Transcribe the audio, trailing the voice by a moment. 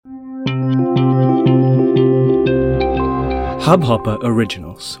Hubhopper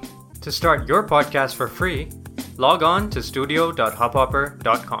Originals. To start your podcast for free, log on to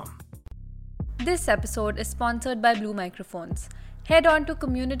studio.hubhopper.com. This episode is sponsored by Blue Microphones. Head on to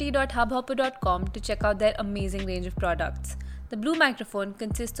community.hubhopper.com to check out their amazing range of products. The Blue Microphone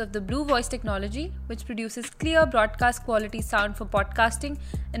consists of the Blue Voice technology, which produces clear broadcast quality sound for podcasting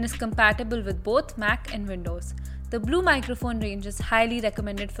and is compatible with both Mac and Windows. The Blue Microphone range is highly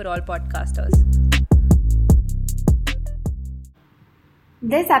recommended for all podcasters.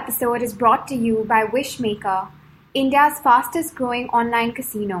 This episode is brought to you by Wishmaker, India's fastest growing online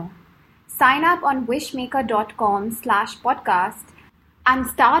casino. Sign up on wishmaker.com/podcast and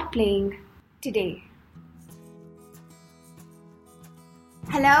start playing today.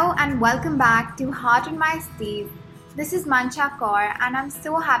 Hello and welcome back to Heart on My Sleeve. This is Mancha Kaur and I'm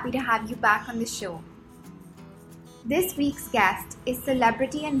so happy to have you back on the show. This week's guest is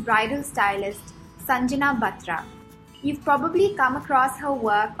celebrity and bridal stylist Sanjana Batra. You've probably come across her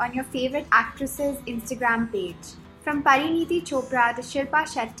work on your favorite actress's Instagram page. From Parineeti Chopra to Shilpa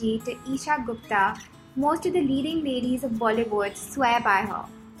Shetty to Isha Gupta, most of the leading ladies of Bollywood swear by her.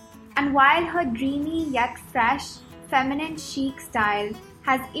 And while her dreamy yet fresh, feminine chic style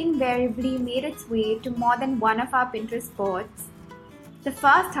has invariably made its way to more than one of our Pinterest boards, the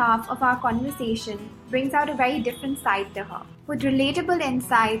first half of our conversation brings out a very different side to her, with relatable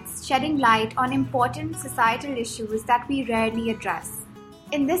insights shedding light on important societal issues that we rarely address.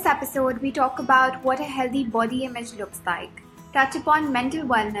 In this episode, we talk about what a healthy body image looks like, touch upon mental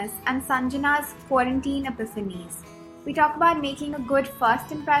wellness and Sanjana's quarantine epiphanies. We talk about making a good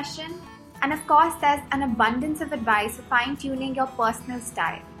first impression, and of course, there's an abundance of advice for fine-tuning your personal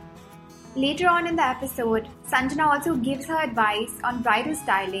style. Later on in the episode, Sanjana also gives her advice on bridal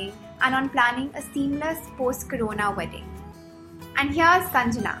styling and on planning a seamless post-corona wedding. And here's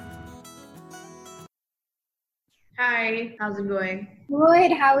Sanjana. Hi, how's it going?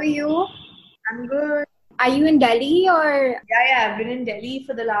 Good, how are you? I'm good. Are you in Delhi or? Yeah, I've been in Delhi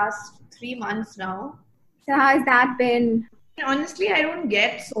for the last 3 months now. So how's that been? Honestly, I don't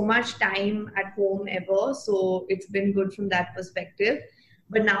get so much time at home ever, so it's been good from that perspective.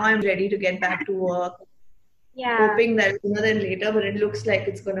 But now I'm ready to get back to work. Yeah. Hoping that sooner than later, but it looks like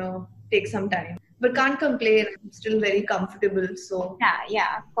it's gonna take some time. But can't complain, I'm still very comfortable, so.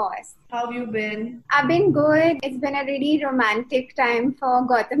 Yeah, of course. How have you been? I've been good. It's been a really romantic time for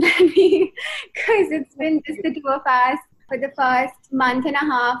Gautam and me because it's been just the two of us for the first month and a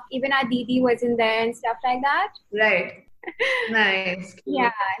half. Even our Didi wasn't there and stuff like that. Right. Nice.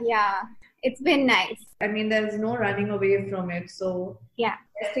 Yeah. It's been nice. I mean, there's no running away from it, so yeah.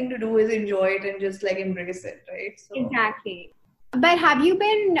 The best thing to do is enjoy it and just embrace it, right? So. Exactly. But have you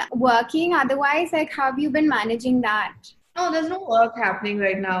been working otherwise? How have you been managing that? No, there's no work happening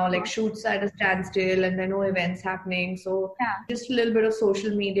right now. Shoots at a standstill and there are no events happening. So just a little bit of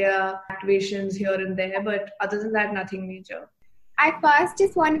social media activations here and there. But other than that, nothing major. I first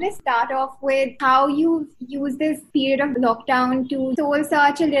just wanted to start off with how you use this period of lockdown to soul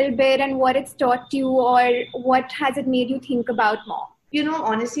search a little bit and what it's taught you or what has it made you think about more?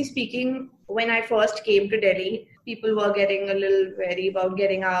 Honestly speaking, when I first came to Delhi, people were getting a little wary about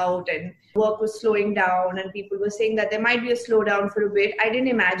getting out and work was slowing down and people were saying that there might be a slowdown for a bit. I didn't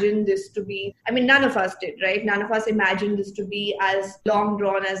imagine this to be, none of us did, right? None of us imagined this to be as long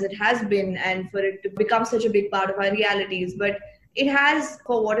drawn as it has been and for it to become such a big part of our realities. But it has,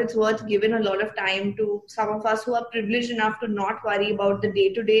 for what it's worth, given a lot of time to some of us who are privileged enough to not worry about the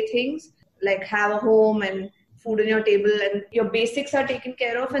day-to-day things, like have a home and food on your table and your basics are taken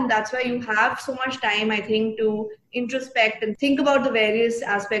care of. And that's why you have so much time, I think, to introspect and think about the various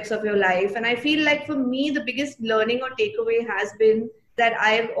aspects of your life. And I feel like for me, the biggest learning or takeaway has been that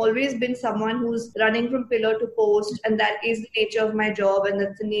I've always been someone who's running from pillar to post, and that is the nature of my job and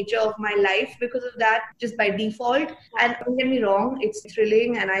that's the nature of my life because of that, just by default. And don't get me wrong, it's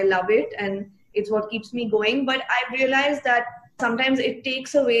thrilling and I love it and it's what keeps me going. But I realized that sometimes it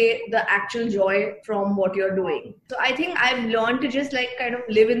takes away the actual joy from what you're doing. So I think I've learned to just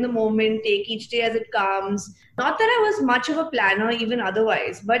live in the moment, take each day as it comes. Not that I was much of a planner even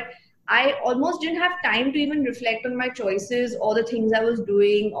otherwise, but I almost didn't have time to even reflect on my choices or the things I was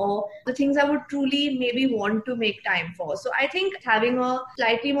doing or the things I would truly maybe want to make time for. So I think having a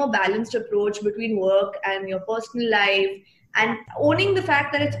slightly more balanced approach between work and your personal life and owning the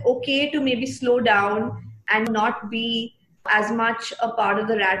fact that it's okay to maybe slow down and not be as much a part of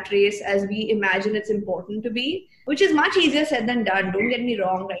the rat race as we imagine it's important to be, which is much easier said than done. Don't get me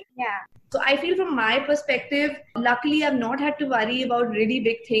wrong, right? Yeah. So I feel from my perspective, luckily I've not had to worry about really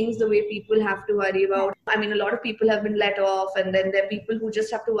big things the way people have to worry about. I mean, a lot of people have been let off, and then there are people who just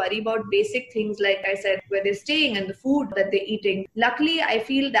have to worry about basic things, like I said, where they're staying and the food that they're eating. Luckily, I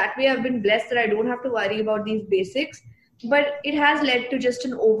feel that way I've been blessed that I don't have to worry about these basics. But it has led to just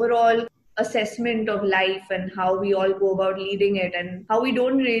an overall assessment of life and how we all go about leading it, and how we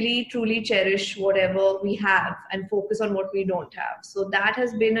don't really truly cherish whatever we have and focus on what we don't have. So that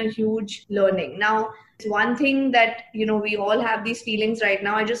has been a huge learning. Now, it's one thing that, we all have these feelings right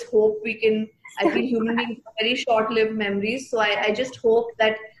now. I just hope I feel human beings have very short-lived memories. So I just hope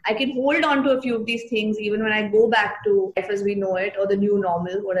that I can hold on to a few of these things even when I go back to life as we know it, or the new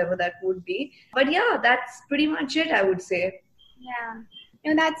normal, whatever that would be. But yeah, that's pretty much it, I would say. Yeah.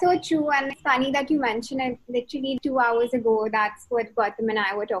 That's so true. And it's funny that you mentioned it literally 2 hours ago. That's what Gautam and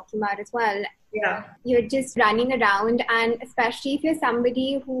I were talking about as well. Yeah. You're just running around, and especially if you're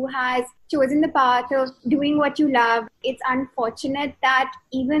somebody who has chosen the path of doing what you love, it's unfortunate that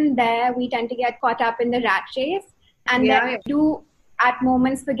even there we tend to get caught up in the rat race, and then do at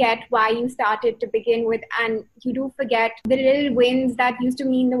moments forget why you started to begin with, and you do forget the little wins that used to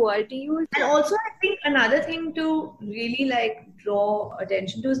mean the world to you. And also, I think another thing to really draw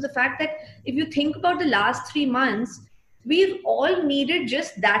attention to is the fact that if you think about the last 3 months, we've all needed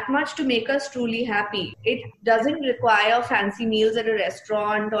just that much to make us truly happy. It doesn't require fancy meals at a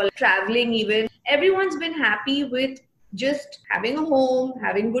restaurant or traveling even. Everyone's been happy with just having a home,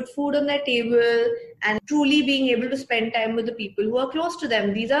 having good food on their table, and truly being able to spend time with the people who are close to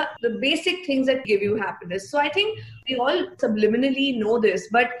them. These are the basic things that give you happiness. So I think we all subliminally know this,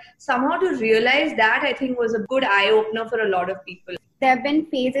 but somehow to realize that, I think, was a good eye-opener for a lot of people. There have been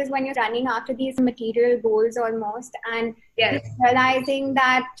phases when you're running after these material goals almost, and yes, realizing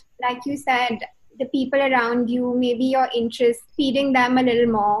that, like you said, the people around you, maybe your interests, feeding them a little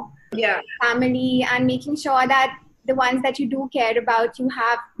more, family, and making sure that the ones that you do care about, you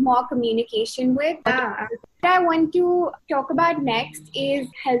have more communication with. Yeah. What I want to talk about next is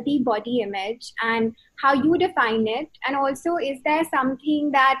healthy body image and how you define it. And also, is there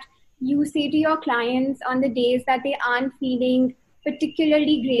something that you say to your clients on the days that they aren't feeling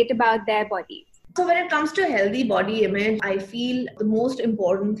particularly great about their bodies? So when it comes to healthy body image, I feel the most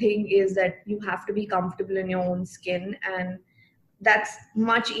important thing is that you have to be comfortable in your own skin, and that's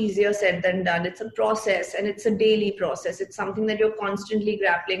much easier said than done. It's a process, and it's a daily process. It's something that you're constantly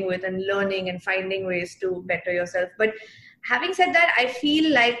grappling with and learning and finding ways to better yourself. But having said that, I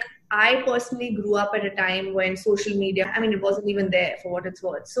feel like I personally grew up at a time when social media, it wasn't even there for what it's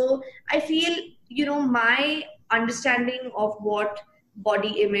worth. So I feel, my understanding of what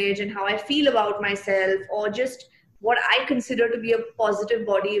body image and how I feel about myself, or just what I consider to be a positive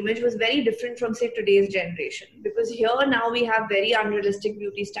body image, was very different from, say, today's generation. Because here now we have very unrealistic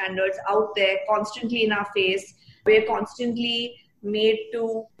beauty standards out there, constantly in our face. We're constantly made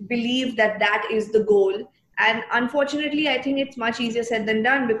to believe that that is the goal. And unfortunately, I think it's much easier said than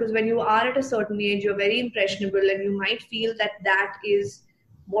done, because when you are at a certain age, you're very impressionable, and you might feel that that is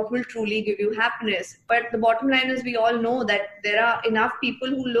what will truly give you happiness. But the bottom line is, we all know that there are enough people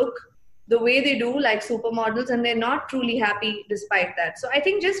who look the way they do, like supermodels, and they're not truly happy despite that. So I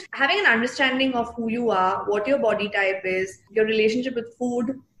think just having an understanding of who you are, what your body type is, your relationship with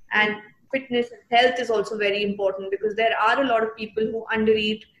food and fitness and health is also very important, because there are a lot of people who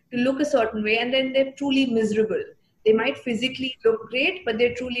undereat to look a certain way, and then they're truly miserable. They might physically look great, but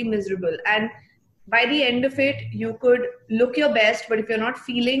they're truly miserable. And by the end of it, you could look your best, but if you're not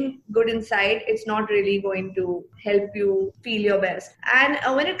feeling good inside, it's not really going to help you feel your best. And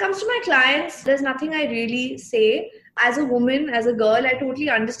when it comes to my clients, there's nothing I really say. As a woman, as a girl, I totally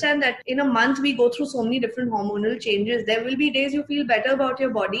understand that in a month we go through so many different hormonal changes. There will be days you feel better about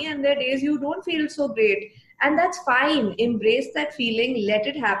your body, and there are days you don't feel so great. And that's fine. Embrace that feeling, let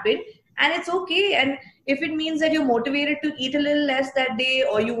it happen, and it's okay. And if it means that you're motivated to eat a little less that day,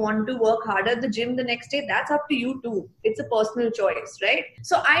 or you want to work harder at the gym the next day, that's up to you too. It's a personal choice, right?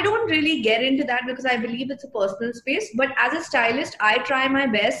 So I don't really get into that, because I believe it's a personal space. But as a stylist, I try my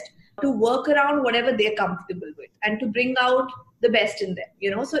best to work around whatever they're comfortable with and to bring out the best in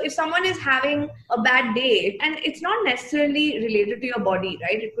them, So if someone is having a bad day, and it's not necessarily related to your body,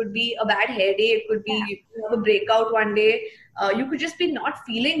 right? It could be a bad hair day. It could be you have a breakout one day. You could just be not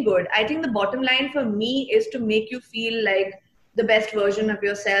feeling good. I think the bottom line for me is to make you feel like the best version of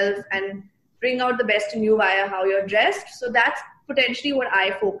yourself and bring out the best in you via how you're dressed. So that's potentially what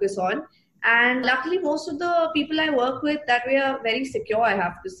I focus on. And luckily, most of the people I work with that way are very secure, I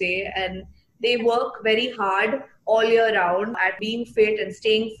have to say. And they work very hard all year round at being fit and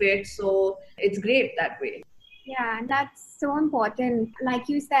staying fit. So it's great that way. Yeah, and that's so important. Like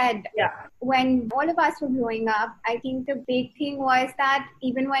you said, Yeah. when all of us were growing up, I think the big thing was that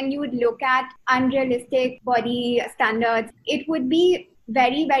even when you would look at unrealistic body standards, it would be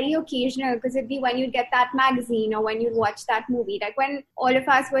very, very occasional, because it'd be when you'd get that magazine or when you'd watch that movie. Like when all of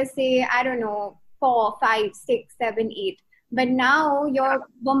us were, say, I don't know, 4, 5, 6, 7, 8. But now you're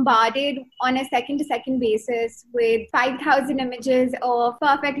bombarded on a second to second basis with 5,000 images of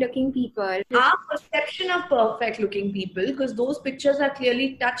perfect looking people. Our perception of perfect looking people, because those pictures are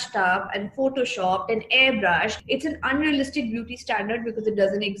clearly touched up and photoshopped and airbrushed, it's an unrealistic beauty standard because it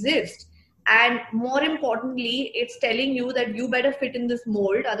doesn't exist. And more importantly, it's telling you that you better fit in this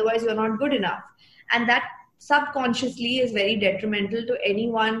mold, otherwise you're not good enough. And that subconsciously is very detrimental to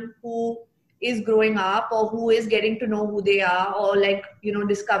anyone who is growing up or who is getting to know who they are, or like,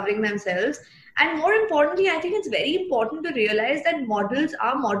 discovering themselves. And more importantly, I think it's very important to realize that models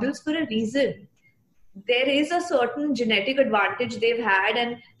are models for a reason. There is a certain genetic advantage they've had,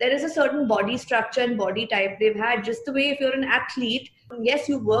 and there is a certain body structure and body type they've had. Just the way if you're an athlete, yes,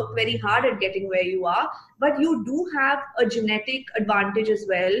 you worked very hard at getting where you are, but you do have a genetic advantage as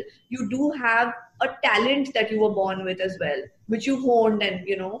well. You do have a talent that you were born with as well, which you honed and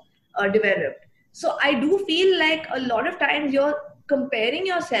developed. So I do feel like a lot of times you're comparing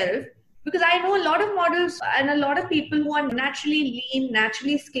yourself, because I know a lot of models and a lot of people who are naturally lean,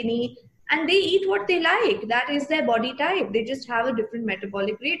 naturally skinny, and they eat what they like. That is their body type. They just have a different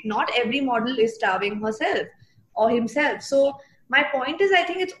metabolic rate. Not every model is starving herself or himself. So my point is, I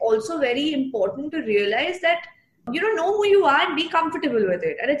think it's also very important to realize that know who you are and be comfortable with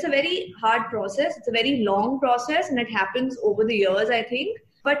it. And it's a very hard process. It's a very long process, and it happens over the years, I think.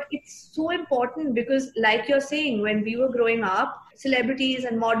 But it's so important because, like you're saying, when we were growing up, celebrities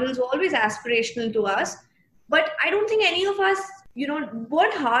and models were always aspirational to us. But I don't think any of us,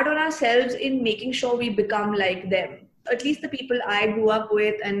 worked hard on ourselves in making sure we become like them. At least the people I grew up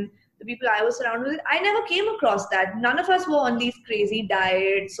with and the people I was surrounded with, I never came across that. None of us were on these crazy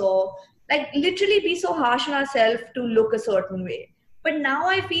diets or like literally be so harsh on ourselves to look a certain way. But now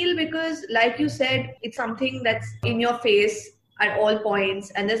I feel, because like you said, it's something that's in your face at all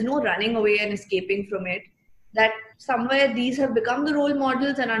points and there's no running away and escaping from it, that somewhere these have become the role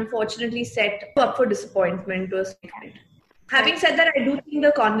models and unfortunately set up for disappointment to a certain extent. Having said that, I do think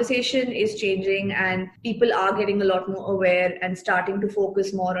the conversation is changing and people are getting a lot more aware and starting to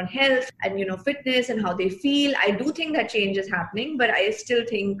focus more on health and, fitness and how they feel. I do think that change is happening, but I still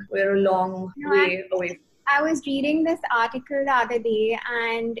think we're a long way away. I was reading this article the other day,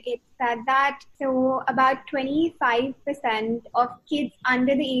 and it said that about 25% of kids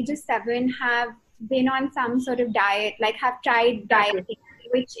under the age of 7 have been on some sort of diet, like have tried dieting,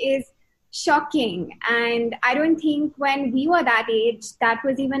 which is shocking. And I don't think when we were that age, that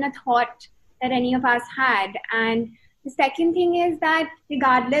was even a thought that any of us had. And the second thing is that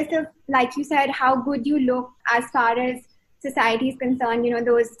regardless of, like you said, how good you look as far as society is concerned,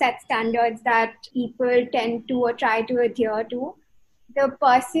 those set standards that people tend to or try to adhere to, the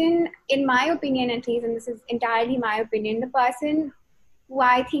person, in my opinion at least, and this is entirely my opinion, the person who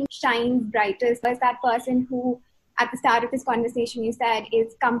I think shines brightest was that person who, at the start of this conversation, you said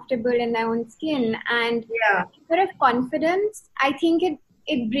is comfortable in their own skin. And sort of confidence, I think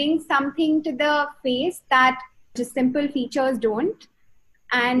it brings something to the face that just simple features don't.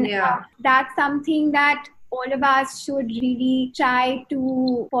 And that's something that all of us should really try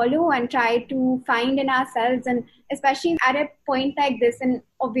to follow and try to find in ourselves. And especially at a point like this, and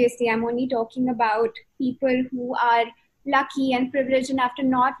obviously I'm only talking about people who are lucky and privileged enough to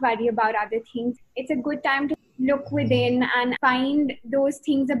not worry about other things. It's a good time to look within and find those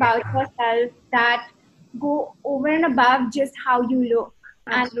things about yourself that go over and above just how you look.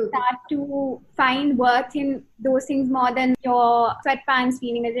 Absolutely. And start to find worth in those things more than your sweatpants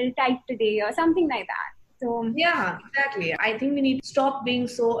feeling a little tight today or something like that. So yeah, exactly. I think we need to stop being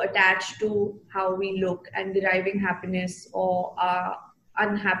so attached to how we look and deriving happiness or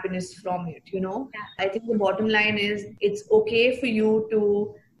unhappiness from it, I think the bottom line is it's okay for you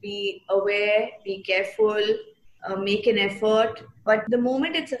to be aware, be careful, make an effort, but the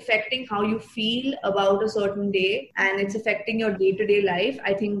moment it's affecting how you feel about a certain day and it's affecting your day-to-day life,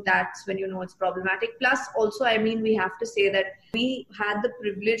 I think that's when it's problematic. Plus also, we have to say that we had the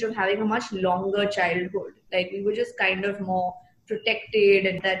privilege of having a much longer childhood. Like we were just kind of more protected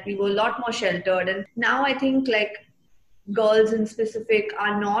and that we were a lot more sheltered. And now I think like girls in specific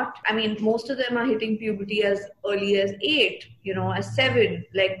are not, most of them are hitting puberty as early as 8, as 7.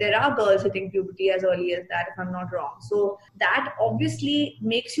 Like there are girls hitting puberty as early as that, if I'm not wrong. So that obviously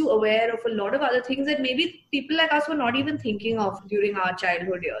makes you aware of a lot of other things that maybe people like us were not even thinking of during our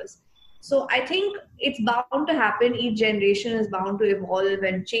childhood years. So I think it's bound to happen. Each generation is bound to evolve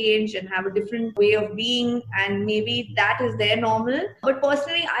and change and have a different way of being, and maybe that is their normal. But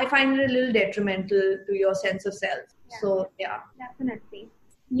personally, I find it a little detrimental to your sense of self. Yeah. So yeah. Definitely.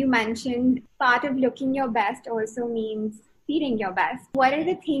 You mentioned part of looking your best also means feeling your best. What are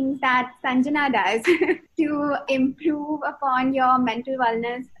the things that Sanjana does to improve upon your mental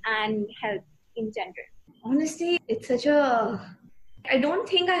wellness and health in general? Honestly, it's such a... I don't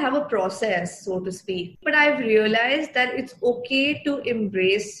think I have a process, so to speak, but I've realized that it's okay to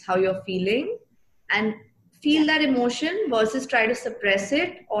embrace how you're feeling and feel that emotion versus try to suppress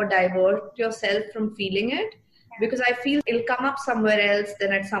it or divert yourself from feeling it, because I feel it'll come up somewhere else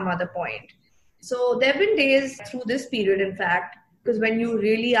than at some other point. So there have been days through this period, in fact, because when you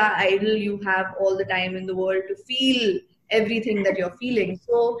really are idle, you have all the time in the world to feel everything that you're feeling.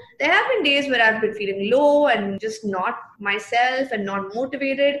 So there have been days where I've been feeling low and just not myself and not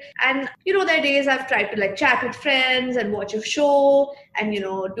motivated. And, there are days I've tried to like chat with friends and watch a show and,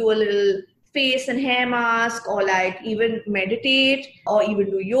 do a little face and hair mask, or like even meditate or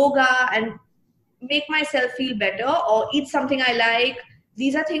even do yoga and make myself feel better, or eat something I like.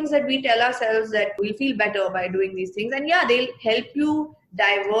 These are things that we tell ourselves that we'll feel better by doing these things. And yeah, they'll help you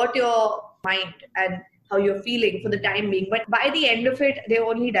divert your mind and how you're feeling for the time being. But by the end of it, they're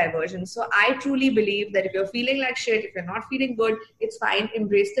only diversions. So I truly believe that if you're feeling like shit, if you're not feeling good, it's fine.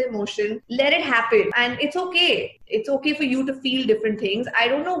 Embrace the emotion. Let it happen. And it's okay. It's okay for you to feel different things. I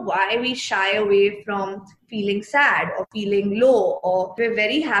don't know why we shy away from feeling sad or feeling low, or we're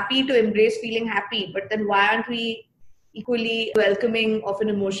very happy to embrace feeling happy. But then why aren't we equally welcoming of an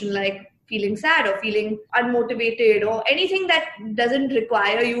emotion like feeling sad or feeling unmotivated or anything that doesn't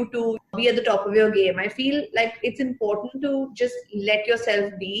require you to be at the top of your game? I feel like it's important to just let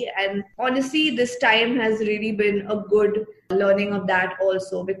yourself be. And honestly, this time has really been a good learning of that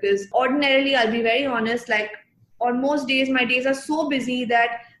also, because ordinarily, I'll be very honest, like on most days, my days are so busy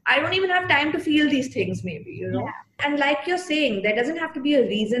that I don't even have time to feel these things maybe, Yeah. And like you're saying, there doesn't have to be a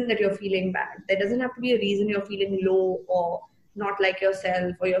reason that you're feeling bad. There doesn't have to be a reason you're feeling low or not like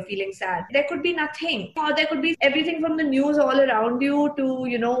yourself, or you're feeling sad. There could be nothing, or there could be everything from the news all around you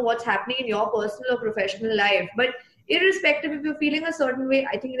to, what's happening in your personal or professional life. But irrespective, if you're feeling a certain way,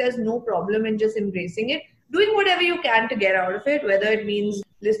 I think there's no problem in just embracing it, doing whatever you can to get out of it, whether it means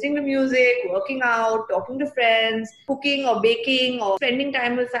listening to music, working out, talking to friends, cooking or baking, or spending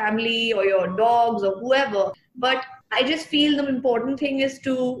time with family or your dogs or whoever. But I just feel the important thing is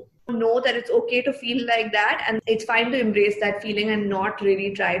to know that it's okay to feel like that, and it's fine to embrace that feeling and not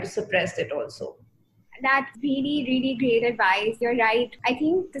really try to suppress it also. That's really, really great advice. You're right. I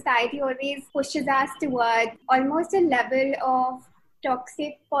think society always pushes us towards almost a level of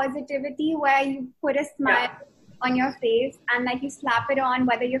toxic positivity where you put a smile on your face and like you slap it on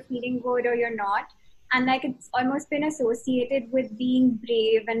whether you're feeling good or you're not. And like it's almost been associated with being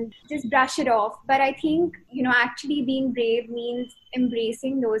brave and just brush it off. But I think, actually being brave means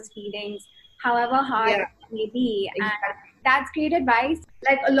embracing those feelings, however hard it may be. Exactly. And that's great advice.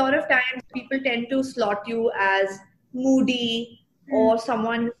 Like a lot of times people tend to slot you as moody or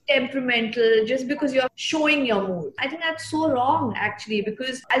someone temperamental just because you're showing your mood. I think that's so wrong actually,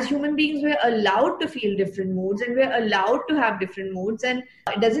 because as human beings, we're allowed to feel different moods and we're allowed to have different moods. And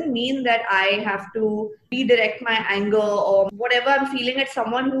it doesn't mean that I have to redirect my anger or whatever I'm feeling at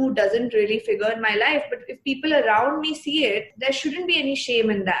someone who doesn't really figure in my life. But if people around me see it, there shouldn't be any shame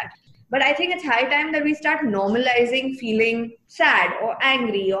in that. But I think it's high time that we start normalizing feeling sad or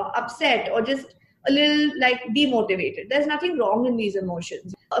angry or upset or just a little like demotivated. There's nothing wrong in these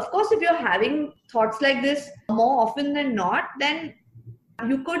emotions. Of course, if you're having thoughts like this more often than not, then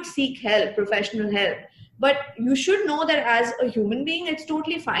you could seek help, professional help. But you should know that as a human being, it's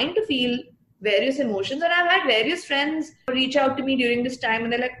totally fine to feel various emotions. And I've had various friends reach out to me during this time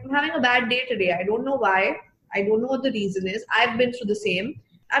and they're like, I'm having a bad day today. I don't know why. I don't know what the reason is. I've been through the same.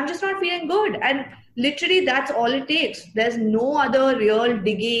 I'm just not feeling good. And literally that's all it takes. There's no other real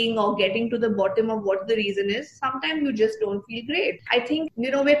digging or getting to the bottom of what the reason is. Sometimes you just don't feel great. I think,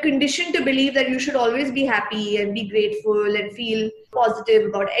 we're conditioned to believe that you should always be happy and be grateful and feel positive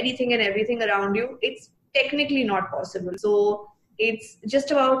about anything and everything around you. It's technically not possible. So it's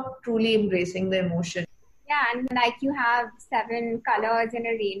just about truly embracing the emotion. Yeah, and like you have 7 colors in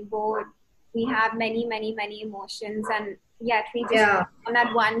a rainbow, we have many, many, many emotions, and yet we just on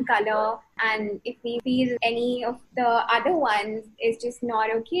that one color, and if we feel any of the other ones, it's just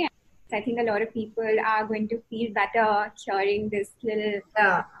not okay. I think a lot of people are going to feel better hearing this little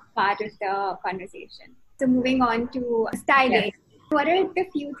part of the conversation. So moving on to styling. What are the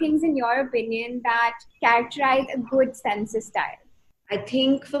few things in your opinion that characterize a good sense of style? I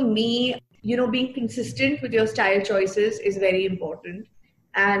think for me, being consistent with your style choices is very important.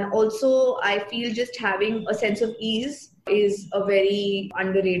 And also, I feel just having a sense of ease is a very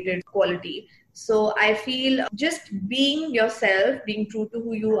underrated quality. So I feel just being yourself, being true to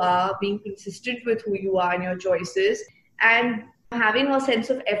who you are, being consistent with who you are and your choices, and having a sense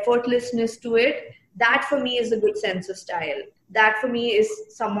of effortlessness to it, that for me is a good sense of style. That for me is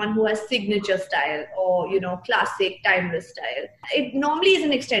someone who has signature style or, classic, timeless style. It normally is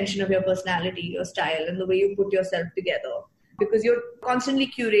an extension of your personality, your style, and the way you put yourself together, because you're constantly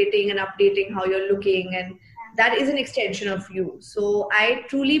curating and updating how you're looking, and that is an extension of you. So I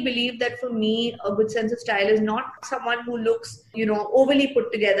truly believe that for me, a good sense of style is not someone who looks, overly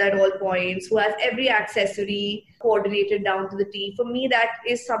put together at all points, who has every accessory coordinated down to the T. For me, that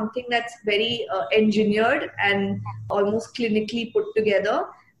is something that's very engineered and almost clinically put together.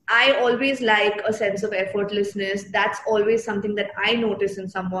 I always like a sense of effortlessness. That's always something that I notice in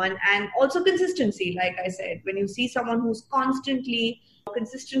someone. And also consistency, like I said. When you see someone who's constantly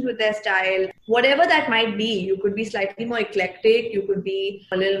consistent with their style, whatever that might be, you could be slightly more eclectic, you could be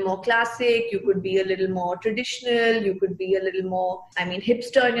a little more classic, you could be a little more traditional, you could be a little more,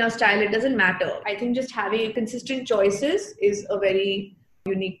 hipster in your style. It doesn't matter. I think just having consistent choices is a very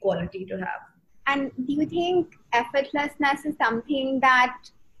unique quality to have. And do you think effortlessness is something that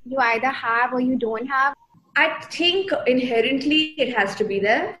you either have or you don't have? I think inherently it has to be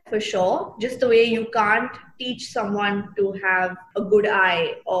there for sure. Just the way you can't teach someone to have a good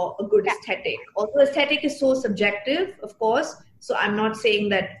eye or a good aesthetic. Also, aesthetic is so subjective, of course. So I'm not saying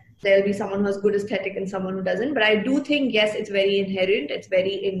that there'll be someone who has good aesthetic and someone who doesn't. But I do think, yes, it's very inherent. It's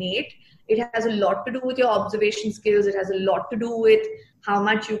very innate. It has a lot to do with your observation skills. It has a lot to do with how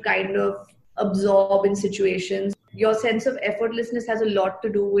much you kind of absorb in situations. Your sense of effortlessness has a lot to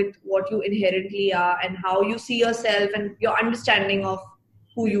do with what you inherently are and how you see yourself and your understanding of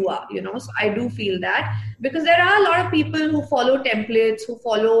who you are, So I do feel that, because there are a lot of people who follow templates, who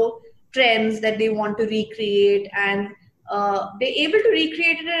follow trends that they want to recreate, and they're able to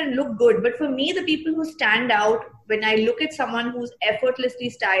recreate it and look good. But for me, the people who stand out, when I look at someone who's effortlessly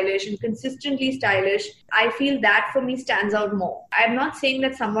stylish and consistently stylish, I feel that for me stands out more. I'm not saying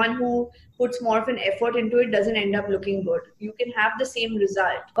that someone who puts more of an effort into it doesn't end up looking good. You can have the same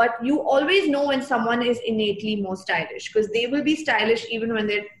result, but you always know when someone is innately more stylish, because they will be stylish even when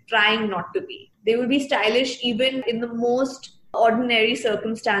they're trying not to be. They will be stylish even in the most ordinary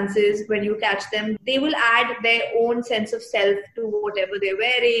circumstances. When you catch them, they will add their own sense of self to whatever they're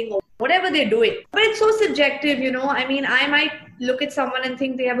wearing or whatever they're doing. But it's so subjective, I might look at someone and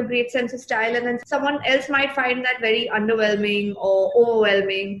think they have a great sense of style, and then someone else might find that very underwhelming or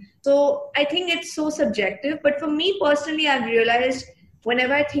overwhelming. So I think it's so subjective. But for me personally, I've realized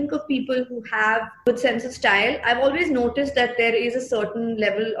whenever I think of people who have good sense of style, I've always noticed that there is a certain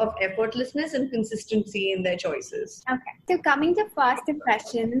level of effortlessness and consistency in their choices. Okay. So coming to first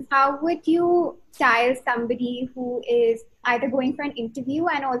impressions, how would you style somebody who is either going for an interview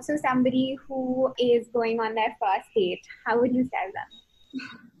and also somebody who is going on their first date? How would you style them?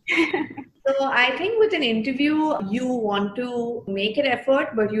 So I think with an interview, you want to make an effort,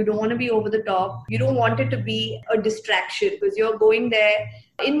 but you don't want to be over the top. You don't want it to be a distraction, because you're going there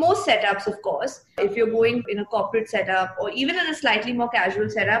in most setups, of course. If you're going in a corporate setup or even in a slightly more casual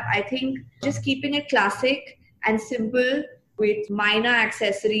setup, I think just keeping it classic and simple with minor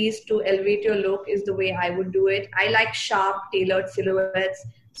accessories to elevate your look is the way I would do it. I like sharp, tailored silhouettes.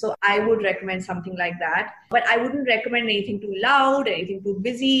 So I would recommend something like that. But I wouldn't recommend anything too loud, anything too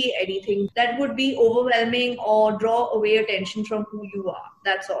busy, anything that would be overwhelming or draw away attention from who you are.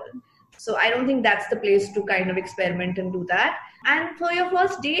 That's all. So I don't think that's the place to kind of experiment and do that. And for your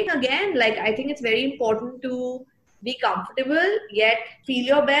first date, again, I think it's very important to be comfortable, yet feel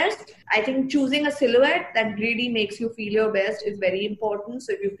your best. I think choosing a silhouette that really makes you feel your best is very important.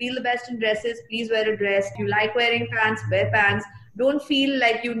 So if you feel the best in dresses, please wear a dress. If you like wearing pants, wear pants. Don't feel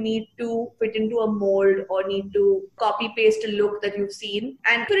like you need to fit into a mold or need to copy paste a look that you've seen.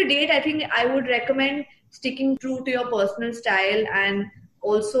 And for a date, I think I would recommend sticking true to your personal style and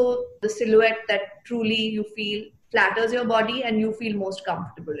also the silhouette that truly you feel flatters your body and you feel most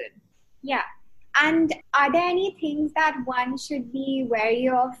comfortable in. Yeah. And are there any things that one should be wary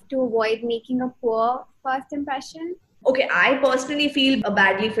of to avoid making a poor first impression? Okay, I personally feel a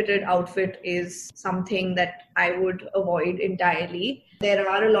badly fitted outfit is something that I would avoid entirely. There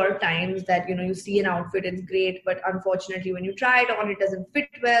are a lot of times that, you see an outfit, it's great, but unfortunately when you try it on, it doesn't fit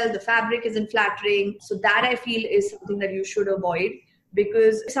well, the fabric isn't flattering. So that I feel is something that you should avoid.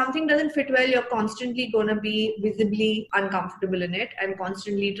 Because if something doesn't fit well, you're constantly going to be visibly uncomfortable in it and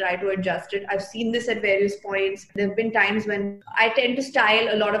constantly try to adjust it. I've seen this at various points. There have been times when I tend to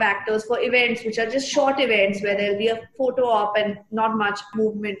style a lot of actors for events which are just short events where there'll be a photo op and not much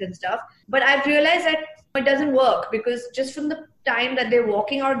movement and stuff. But I've realized that it doesn't work, because just from the time that they're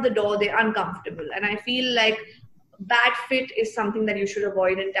walking out the door, they're uncomfortable. And I feel like bad fit is something that you should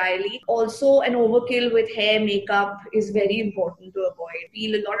avoid entirely. Also, an overkill with hair, makeup is very important to avoid. I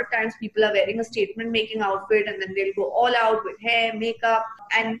feel a lot of times people are wearing a statement making outfit and then they'll go all out with hair, makeup,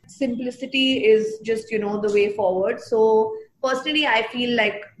 and simplicity is just, the way forward. So personally, I feel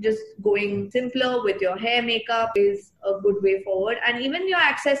like just going simpler with your hair, makeup is a good way forward. And even your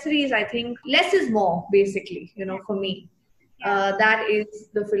accessories, I think less is more, basically, for me. That is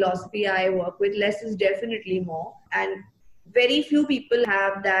the philosophy I work with. Less is definitely more. And very few people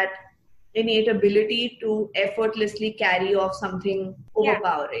have that innate ability to effortlessly carry off something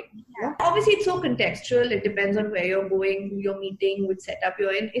overpowering. Yeah. Obviously, it's so contextual. It depends on where you're going, who you're meeting, which setup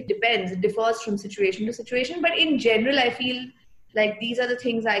you're in. It depends. It differs from situation to situation. But in general, I feel like these are the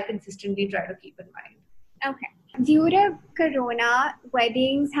things I consistently try to keep in mind. Okay. Due to Corona,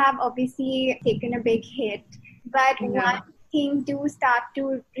 weddings have obviously taken a big hit. But once things do start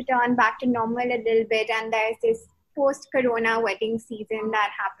to return back to normal a little bit, and there's this post-Corona wedding season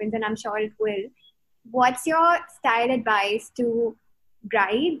that happens, and I'm sure it will. What's your style advice to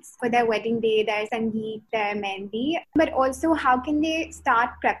brides for their wedding day, their sangeet, their mehndi? But also, how can they start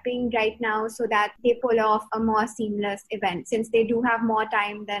prepping right now so that they pull off a more seamless event, since they do have more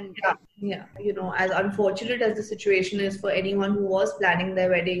time than... Yeah. As unfortunate as the situation is for anyone who was planning their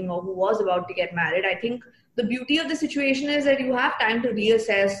wedding or who was about to get married, I think the beauty of the situation is that you have time to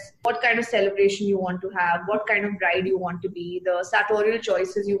reassess what kind of celebration you want to have, what kind of bride you want to be, the sartorial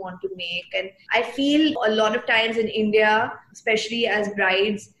choices you want to make. And I feel a lot of times in India, especially as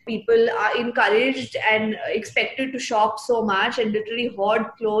brides, people are encouraged and expected to shop so much and literally hoard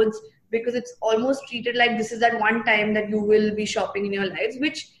clothes, because it's almost treated like this is that one time that you will be shopping in your lives,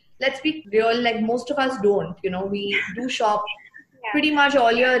 which, let's be real, like most of us don't. We do shop pretty much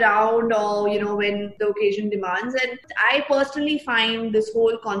all year round, or when the occasion demands. And I personally find this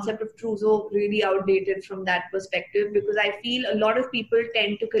whole concept of trousseau really outdated from that perspective, because I feel a lot of people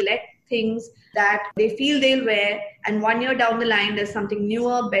tend to collect things that they feel they'll wear, and 1 year down the line there's something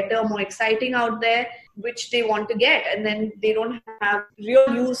newer, better, more exciting out there which they want to get, and then they don't have real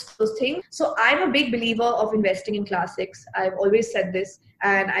use for those things. So I'm a big believer of investing in classics. I've always said this,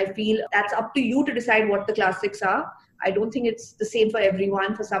 and I feel that's up to you to decide what the classics are. I don't think it's the same for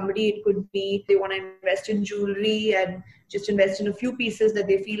everyone. For somebody, it could be they want to invest in jewelry and just invest in a few pieces that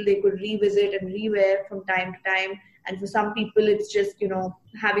they feel they could revisit and rewear from time to time. And for some people, it's just,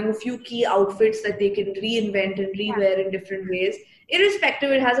 having a few key outfits that they can reinvent and rewear in different ways.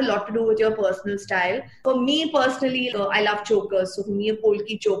 Irrespective, it has a lot to do with your personal style. For me personally, I love chokers. So for me, a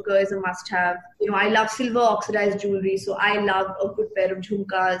polki choker is a must-have. I love silver oxidized jewelry. So I love a good pair of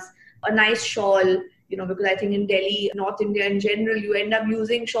jhumkas, a nice shawl. Because I think in Delhi, North India in general, you end up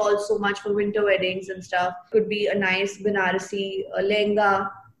using shawls so much for winter weddings and stuff. Could be a nice Banarasi, a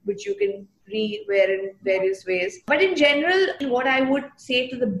lehenga, which you can re-wear in various ways. But in general, what I would say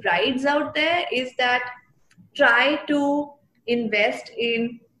to the brides out there is that try to invest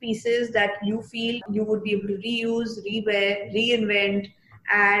in pieces that you feel you would be able to reuse, rewear, reinvent,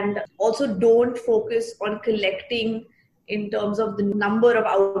 and also don't focus on collecting in terms of the number of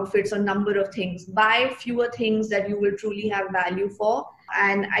outfits or number of things. Buy fewer things that you will truly have value for.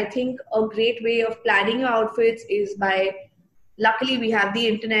 And I think a great way of planning your outfits is by, luckily we have the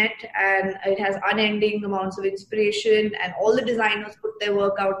internet and it has unending amounts of inspiration, and all the designers put their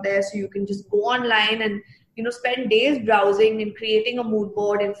work out there, so you can just go online and spend days browsing and creating a mood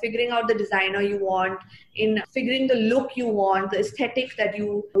board and figuring out the designer you want, in figuring the look you want, the aesthetic that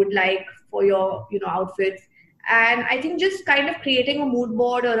you would like for your outfits. And I think just kind of creating a mood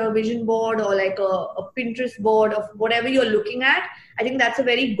board or a vision board or like a Pinterest board of whatever you're looking at, I think that's a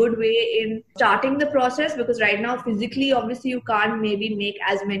very good way in starting the process, because right now physically, obviously you can't maybe make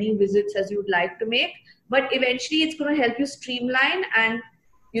as many visits as you'd like to make, but eventually it's going to help you streamline and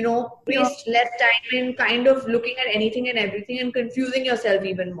waste less time in kind of looking at anything and everything and confusing yourself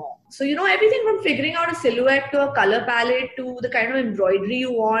even more. So everything from figuring out a silhouette to a color palette to the kind of embroidery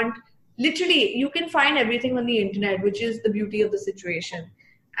you want. Literally, you can find everything on the internet, which is the beauty of the situation.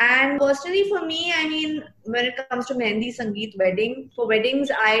 And personally for me, when it comes to Mehndi, Sangeet, wedding, for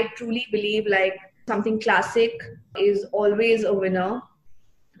weddings, I truly believe like something classic is always a winner.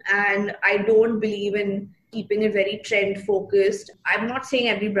 And I don't believe in keeping it very trend focused. I'm not saying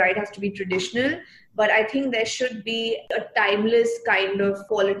every bride has to be traditional, but I think there should be a timeless kind of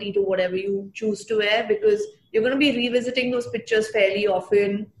quality to whatever you choose to wear, because you're going to be revisiting those pictures fairly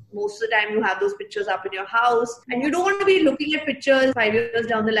often. Most of the time you have those pictures up in your house, and you don't want to be looking at pictures 5 years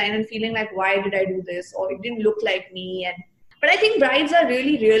down the line and feeling like, why did I do this? Or it didn't look like me. But I think brides are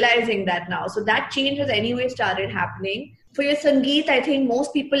really realizing that now. So that change has anyway started happening. For your Sangeet, I think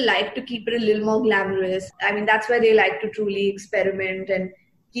most people like to keep it a little more glamorous. I mean, that's where they like to truly experiment and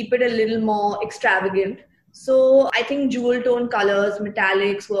keep it a little more extravagant. So I think jewel tone colors,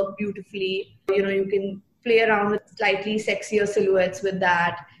 metallics work beautifully. You can play around with slightly sexier silhouettes with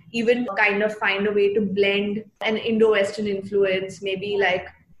that. Even kind of find a way to blend an Indo-Western influence, maybe like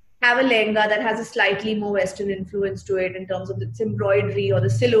have a lehenga that has a slightly more Western influence to it in terms of its embroidery or the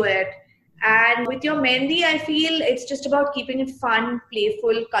silhouette. And with your mehndi, I feel it's just about keeping it fun,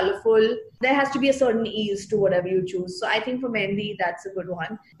 playful, colorful. There has to be a certain ease to whatever you choose. So I think for mehndi, that's a good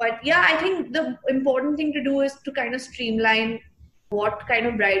one. But yeah, I think the important thing to do is to kind of streamline what kind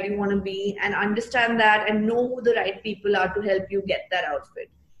of bride you want to be and understand that and know who the right people are to help you get that outfit.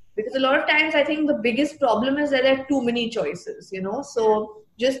 Because a lot of times I think the biggest problem is that there are too many choices, So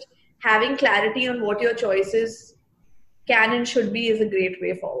just having clarity on what your choices can and should be is a great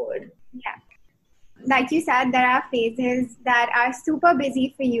way forward. Yeah. Like you said, there are phases that are super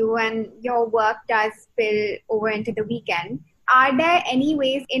busy for you and your work does spill over into the weekend. Are there any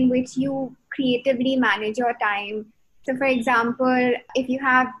ways in which you creatively manage your time? So for example, if you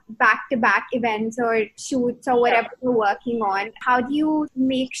have back-to-back events or shoots or whatever you're working on, how do you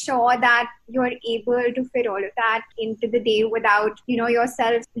make sure that you're able to fit all of that into the day without,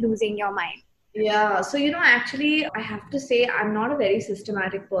 yourself losing your mind? Yeah. So, actually, I have to say I'm not a very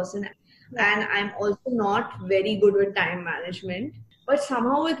systematic person and I'm also not very good with time management. But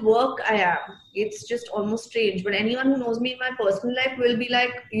somehow with work, I am. It's just almost strange. But anyone who knows me in my personal life will be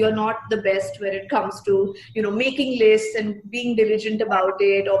like, you're not the best when it comes to, making lists and being diligent about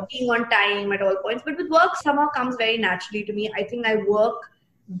it or being on time at all points. But with work, somehow comes very naturally to me. I think I work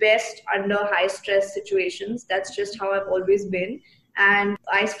best under high stress situations. That's just how I've always been. And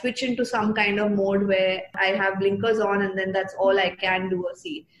I switch into some kind of mode where I have blinkers on and then that's all I can do or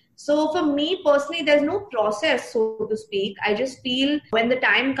see. So for me personally, there's no process, so to speak. I just feel when the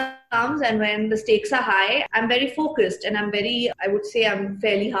time comes and when the stakes are high, I'm very focused and I'm fairly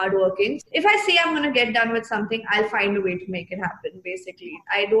hardworking. If I say I'm going to get done with something, I'll find a way to make it happen, basically.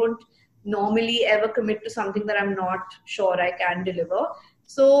 I don't normally ever commit to something that I'm not sure I can deliver.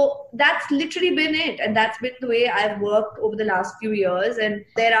 So that's literally been it. And that's been the way I've worked over the last few years. And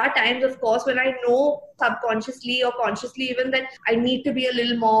there are times, of course, when I know subconsciously or consciously even that I need to be a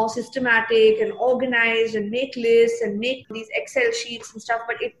little more systematic and organized and make lists and make these Excel sheets and stuff,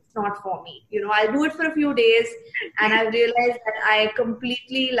 but it's not for me. I'll do it for a few days and I've realized that I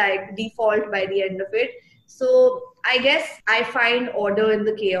completely default by the end of it. So I guess I find order in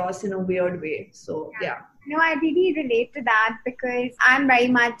the chaos in a weird way. So yeah. No, I really relate to that because I'm very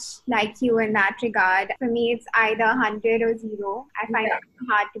much like you in that regard. For me, it's either 100 or 0. I find it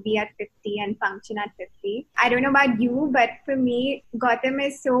hard to be at 50 and function at 50. I don't know about you, but for me, Gautam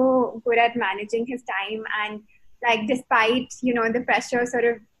is so good at managing his time. And despite, the pressure sort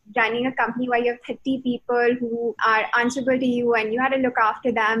of running a company where you have 30 people who are answerable to you and you had to look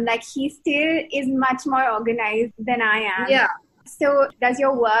after them, he still is much more organized than I am. Yeah. So does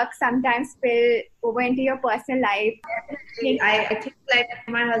your work sometimes spill over into your personal life? I think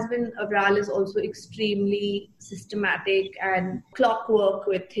my husband Abral is also extremely systematic and clockwork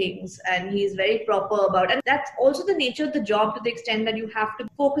with things, and he's very proper about it. And that's also the nature of the job, to the extent that you have to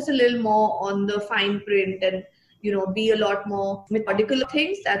focus a little more on the fine print and be a lot more methodical of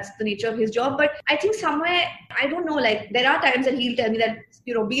things. That's the nature of his job. But I think somewhere, I don't know, there are times that he'll tell me that,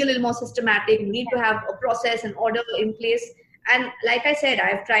 be a little more systematic. You need to have a process and order in place. And like I said,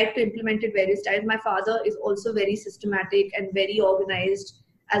 I've tried to implement it various times. My father is also very systematic and very organized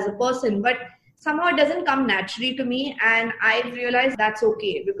as a person, but somehow it doesn't come naturally to me. And I've realized that's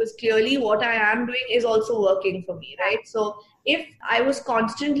okay, because clearly what I am doing is also working for me, right? So if I was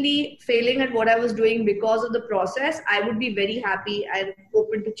constantly failing at what I was doing because of the process, I would be very happy and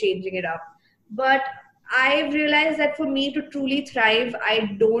open to changing it up. But I've realized that for me to truly thrive,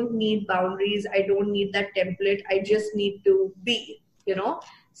 I don't need boundaries. I don't need that template. I just need to be,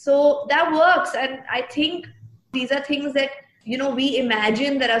 So that works. And I think these are things that, we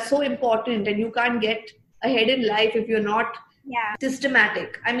imagine that are so important, and you can't get ahead in life if you're not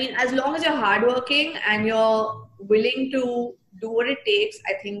systematic. I mean, as long as you're hardworking and you're willing to do what it takes,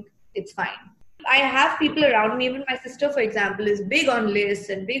 I think it's fine. I have people around me, even my sister, for example, is big on lists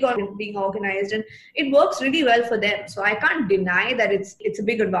and big on being organized, and it works really well for them. So I can't deny that it's a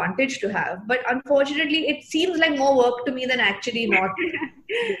big advantage to have. But unfortunately, it seems like more work to me than actually not.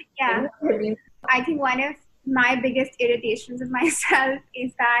 Yeah. I think one of my biggest irritations of myself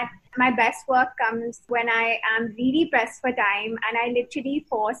is that my best work comes when I am really pressed for time and I literally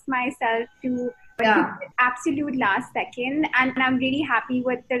force myself to do the absolute last second, and I'm really happy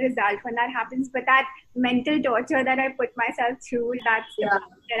with the result when that happens. But that mental torture that I put myself through, that's the part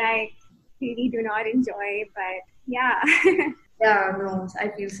that I really do not enjoy. But yeah. Yeah, no, I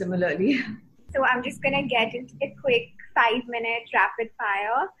feel similarly. So I'm just going to get into a quick 5-minute rapid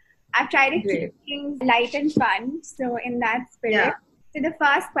fire. I've tried to keep things light and fun. So in that spirit. Yeah. So the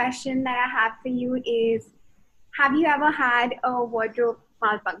first question that I have for you is, have you ever had a wardrobe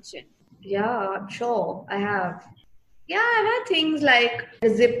malfunction? Yeah, sure. I have. Yeah, I've had things like the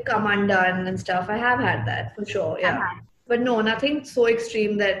zip come undone and stuff. I have had that for sure. Yeah. But no, nothing so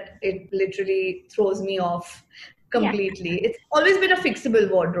extreme that it literally throws me off completely. It's always been a fixable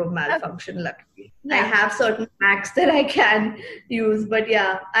wardrobe malfunction, luckily. I have certain hacks that I can use, but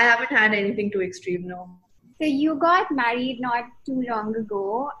yeah, I haven't had anything too extreme, no. So you got married not too long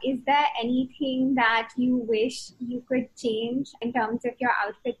ago. Is there anything that you wish you could change in terms of your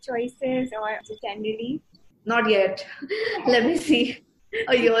outfit choices or just generally? Not yet. Let me see.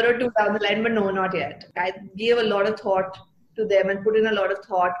 A year or two down the line, but no, not yet. I gave a lot of thought to them and put in a lot of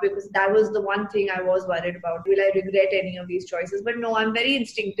thought because that was the one thing I was worried about. Will I regret any of these choices? But no, I'm very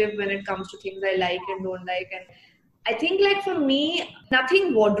instinctive when it comes to things I like and don't like. And I think like for me,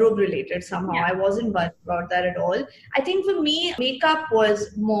 nothing wardrobe related somehow. I wasn't worried about that at all. I think for me, makeup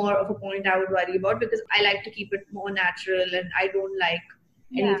was more of a point I would worry about because I like to keep it more natural and I don't like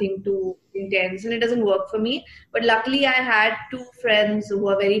anything too intense and it doesn't work for me. But luckily I had two friends who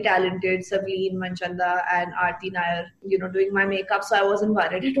are very talented, Savleen Manchanda and Aarti Nair, doing my makeup. So I wasn't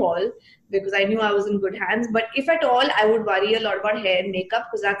worried at all because I knew I was in good hands. But if at all, I would worry a lot about hair and makeup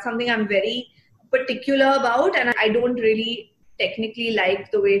because that's something I'm very particular about and I don't really technically like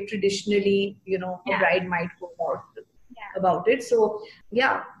the way traditionally, a bride might go about it. So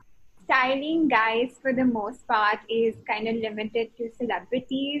yeah. Styling guys for the most part is kind of limited to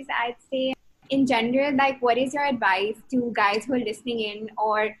celebrities, I'd say. In general, like what is your advice to guys who are listening in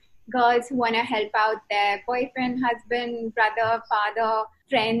or girls who want to help out their boyfriend, husband, brother, father,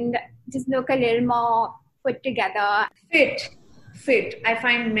 friend, just look a little more put together? Fit. I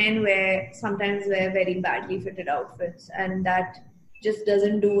find men sometimes wear very badly fitted outfits and that just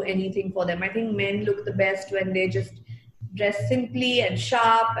doesn't do anything for them. I think men look the best when they just dress simply and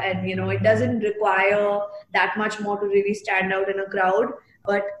sharp and it doesn't require that much more to really stand out in a crowd.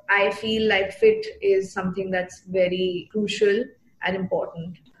 But I feel like fit is something that's very crucial and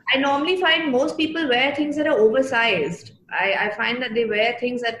important. I normally find most people wear things that are oversized. I find that they wear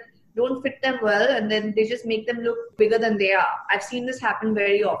things that don't fit them well and then they just make them look bigger than they are. I've seen this happen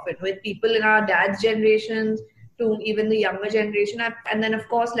very often with people in our dad's generations to even the younger generation. And then of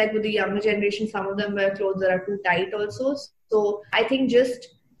course, like with the younger generation, some of them wear clothes that are too tight also. So I think just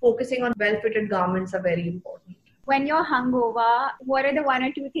focusing on well-fitted garments are very important. When you're hungover, what are the one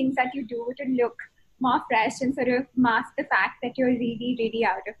or two things that you do to look more fresh and sort of mask the fact that you're really, really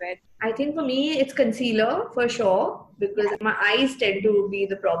out of it? I think for me, it's concealer for sure because my eyes tend to be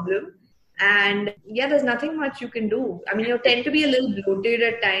the problem. And yeah, there's nothing much you can do. I mean, you tend to be a little bloated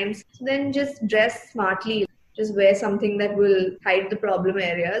at times. So then just dress smartly. Just wear something that will hide the problem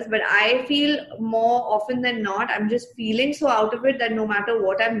areas. But I feel more often than not, I'm just feeling so out of it that no matter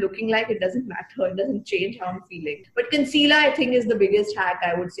what I'm looking like, it doesn't matter. It doesn't change how I'm feeling. But concealer, I think, is the biggest hack,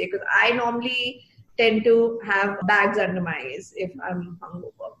 I would say, because I normally tend to have bags under my eyes if I'm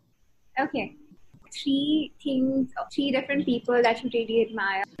hungover. Okay. 3 different people that you really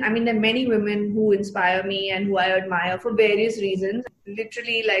admire. I mean, there are many women who inspire me and who I admire for various reasons.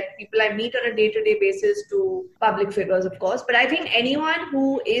 Literally, like people I meet on a day-to-day basis to public figures, of course. But I think anyone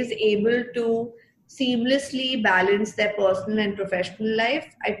who is able to seamlessly balance their personal and professional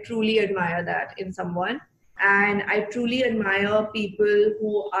life, I truly admire that in someone. And I truly admire people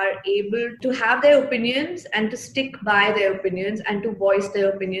who are able to have their opinions and to stick by their opinions and to voice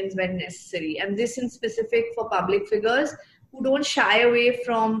their opinions when necessary. And this in specific for public figures who don't shy away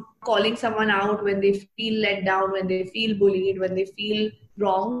from calling someone out when they feel let down, when they feel bullied, when they feel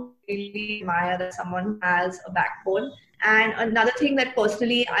wrong. I really admire that someone has a backbone. And another thing that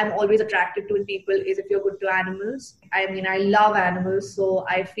personally I'm always attracted to in people is if you're good to animals. I mean, I love animals. So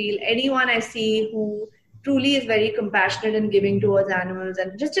I feel anyone I see who truly is very compassionate and giving towards animals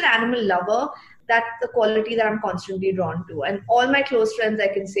and just an animal lover, that's the quality that I'm constantly drawn to. And all my close friends, I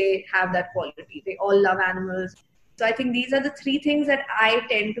can say, have that quality. They all love animals. So I think these are the three things that I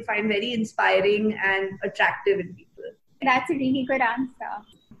tend to find very inspiring and attractive in people. That's a really good answer.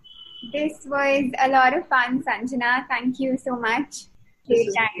 This was a lot of fun, Sanjana. Thank you so much. This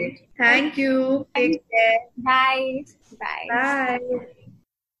was great. Thank you. Take care. Bye. Bye. Bye.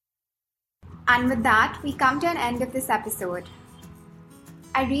 And with that, we come to an end of this episode.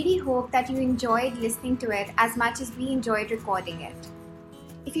 I really hope that you enjoyed listening to it as much as we enjoyed recording it.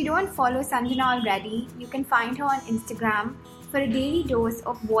 If you don't follow Sanjana already, you can find her on Instagram for a daily dose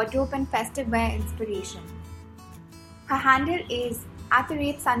of wardrobe and festive wear inspiration. Her handle is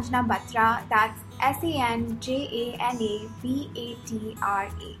 @Sanjana Batra, that's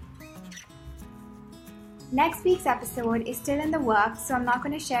SANJANABATRA. Next week's episode is still in the works, so I'm not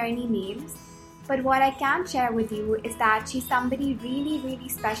going to share any names. But what I can share with you is that she's somebody really, really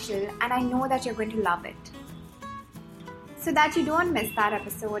special, and I know that you're going to love it. So that you don't miss that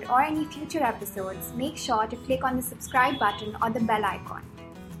episode or any future episodes, make sure to click on the subscribe button or the bell icon.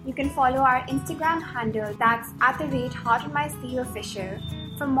 You can follow our Instagram handle, that's @HeartOnMySleeveOfficial,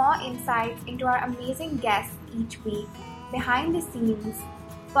 for more insights into our amazing guests each week, behind the scenes,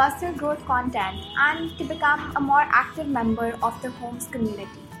 personal growth content, and to become a more active member of the Homes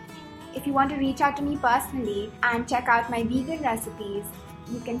community. If you want to reach out to me personally and check out my vegan recipes,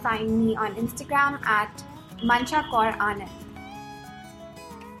 you can find me on Instagram @ManchaKaurAnand.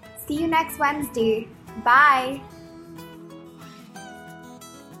 See you next Wednesday. Bye.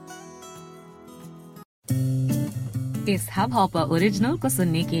 इस Hubhopper original को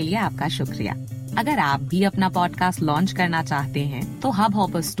सुनने के लिए आपका शुक्रिया। अगर आप भी अपना पॉडकास्ट लॉन्च करना चाहते हैं, तो हब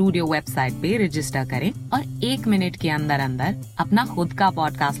हॉपर स्टूडियो वेबसाइट पे रजिस्टर करें और 1 मिनट के अंदर अंदर अपना खुद का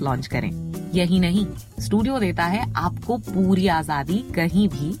पॉडकास्ट लॉन्च करें। यही नहीं, स्टूडियो देता है आपको पूरी आजादी कहीं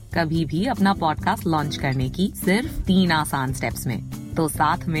भी कभी भी अपना पॉडकास्ट लॉन्च करने की, सिर्फ 3 आसान स्टेप्स में। तो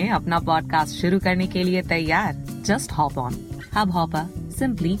साथ में अपना पॉडकास्ट शुरू करने के लिए तैयार? Just hop on Hubhopper,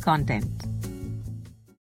 simply content.